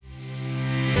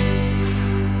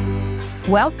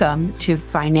Welcome to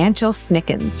Financial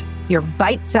Snickens, your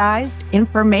bite-sized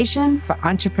information for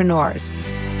entrepreneurs.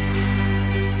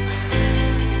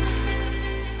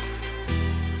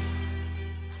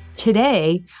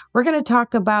 Today, we're going to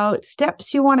talk about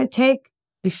steps you want to take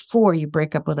before you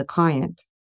break up with a client.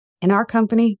 In our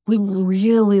company, we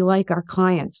really like our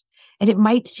clients, and it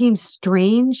might seem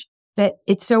strange that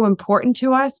it's so important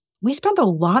to us. We spend a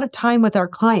lot of time with our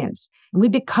clients, and we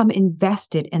become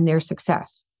invested in their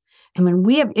success. And when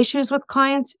we have issues with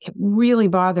clients, it really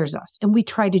bothers us. And we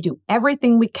try to do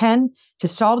everything we can to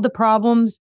solve the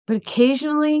problems. But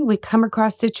occasionally we come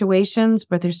across situations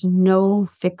where there's no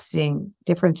fixing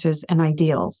differences and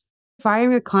ideals.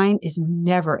 Firing a client is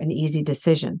never an easy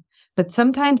decision, but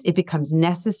sometimes it becomes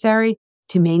necessary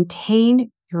to maintain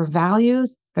your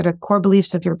values that are core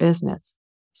beliefs of your business.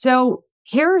 So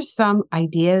here are some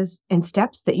ideas and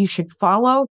steps that you should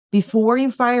follow before you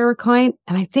fire a client.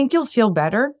 And I think you'll feel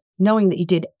better knowing that you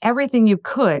did everything you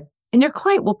could, and your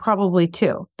client will probably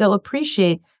too. They'll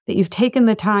appreciate that you've taken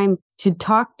the time to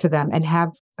talk to them and have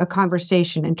a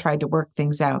conversation and tried to work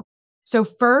things out. So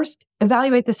first,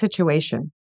 evaluate the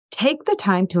situation. Take the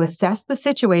time to assess the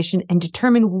situation and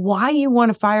determine why you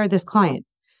want to fire this client.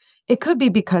 It could be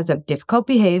because of difficult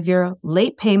behavior,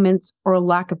 late payments, or a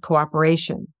lack of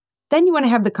cooperation. Then you want to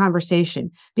have the conversation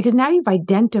because now you've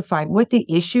identified what the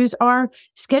issues are.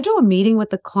 Schedule a meeting with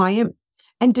the client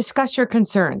and discuss your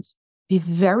concerns. Be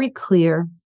very clear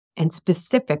and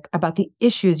specific about the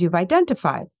issues you've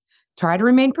identified. Try to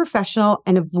remain professional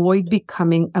and avoid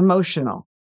becoming emotional.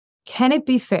 Can it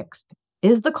be fixed?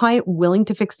 Is the client willing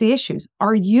to fix the issues?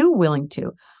 Are you willing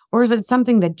to? Or is it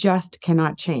something that just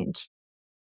cannot change?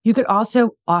 You could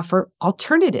also offer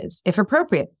alternatives if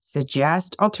appropriate.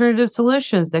 Suggest alternative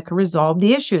solutions that could resolve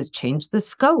the issues, change the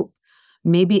scope,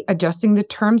 maybe adjusting the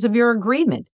terms of your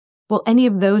agreement. Will any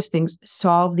of those things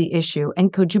solve the issue,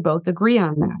 and could you both agree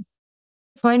on that?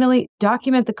 Finally,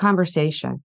 document the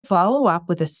conversation. Follow up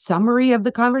with a summary of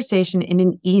the conversation in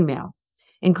an email.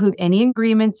 Include any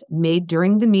agreements made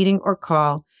during the meeting or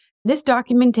call. This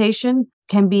documentation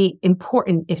can be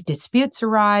important if disputes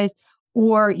arise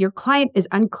or your client is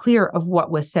unclear of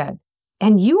what was said.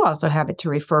 And you also have it to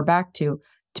refer back to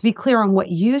be clear on what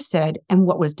you said and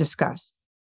what was discussed.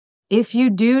 If you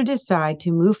do decide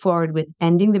to move forward with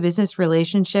ending the business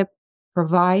relationship,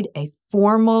 provide a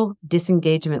formal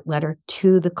disengagement letter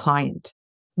to the client.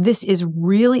 This is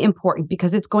really important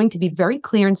because it's going to be very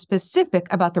clear and specific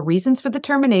about the reasons for the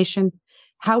termination,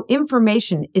 how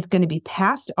information is going to be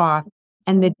passed off,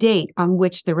 and the date on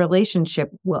which the relationship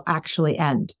will actually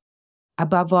end.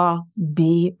 Above all,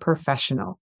 be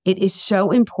professional. It is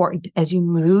so important as you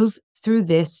move through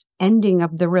this ending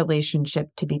of the relationship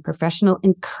to be professional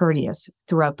and courteous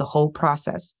throughout the whole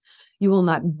process. You will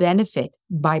not benefit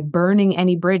by burning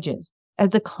any bridges, as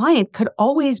the client could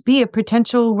always be a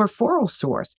potential referral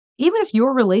source. Even if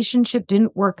your relationship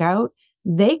didn't work out,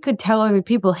 they could tell other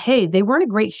people, hey, they weren't a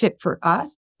great fit for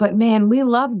us, but man, we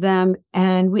loved them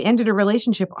and we ended a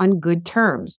relationship on good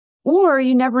terms. Or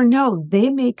you never know,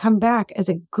 they may come back as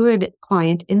a good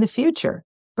client in the future.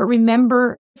 But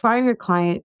remember, firing a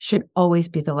client should always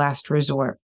be the last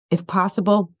resort. If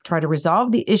possible, try to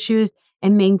resolve the issues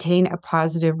and maintain a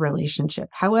positive relationship.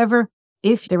 However,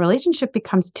 if the relationship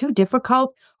becomes too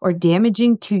difficult or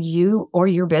damaging to you or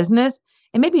your business,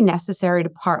 it may be necessary to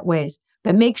part ways,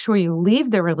 but make sure you leave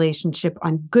the relationship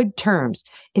on good terms.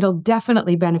 It'll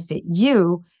definitely benefit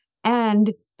you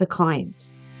and the client.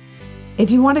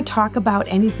 If you want to talk about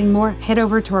anything more, head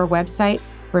over to our website,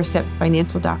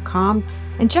 firststepsfinancial.com,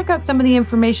 and check out some of the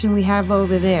information we have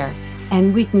over there,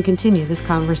 and we can continue this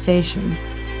conversation.